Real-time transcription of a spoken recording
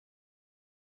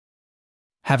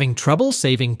Having trouble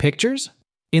saving pictures?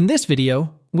 In this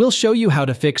video, we'll show you how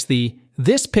to fix the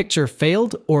 "this picture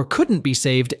failed or couldn't be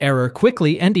saved" error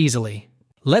quickly and easily.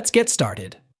 Let's get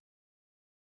started.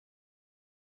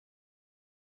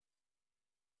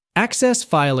 Access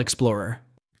File Explorer.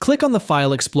 Click on the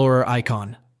File Explorer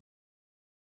icon.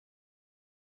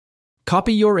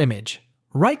 Copy your image.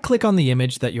 Right-click on the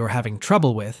image that you're having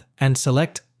trouble with and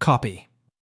select Copy.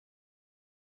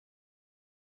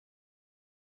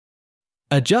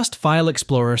 Adjust File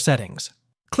Explorer settings.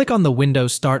 Click on the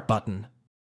Windows Start button.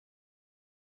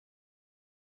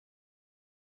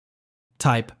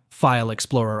 Type File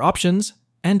Explorer Options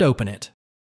and open it.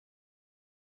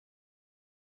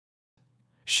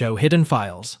 Show hidden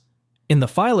files. In the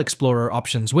File Explorer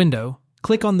Options window,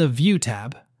 click on the View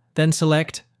tab, then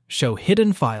select Show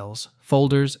hidden files,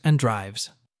 folders, and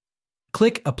drives.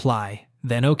 Click Apply,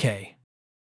 then OK.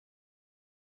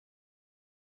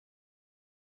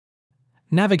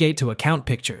 Navigate to Account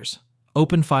Pictures.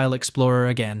 Open File Explorer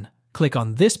again. Click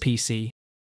on this PC,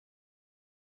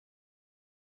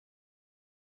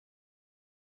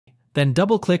 then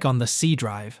double-click on the C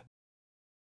drive.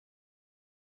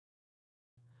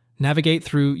 Navigate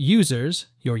through Users,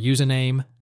 your username,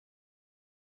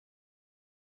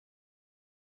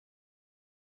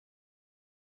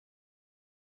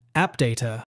 App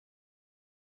Data,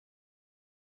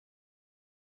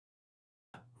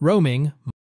 Roaming,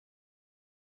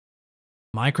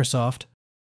 Microsoft,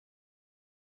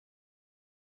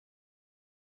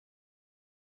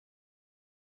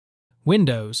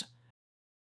 Windows,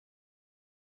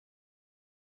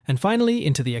 and finally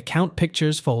into the Account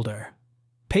Pictures folder.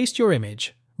 Paste your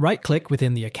image. Right-click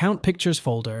within the Account Pictures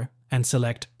folder and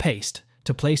select Paste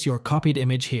to place your copied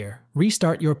image here.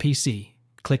 Restart your PC.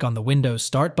 Click on the Windows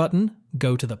Start button,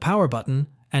 go to the Power button,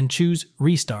 and choose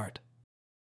Restart.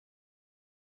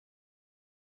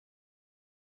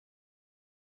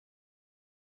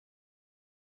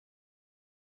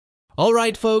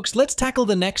 Alright folks, let's tackle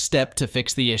the next step to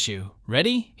fix the issue.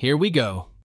 Ready? Here we go.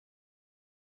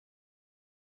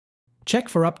 Check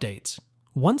for updates.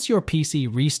 Once your PC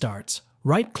restarts,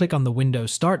 right-click on the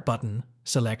Windows Start button,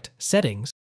 select Settings,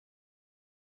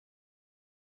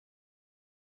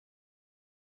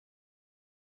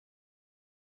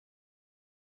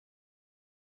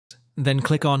 then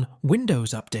click on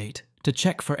Windows Update to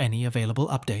check for any available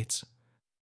updates.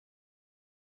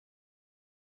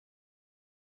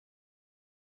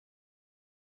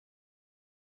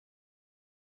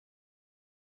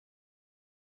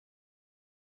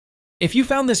 If you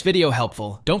found this video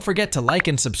helpful, don't forget to like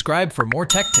and subscribe for more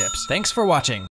tech tips. Thanks for watching.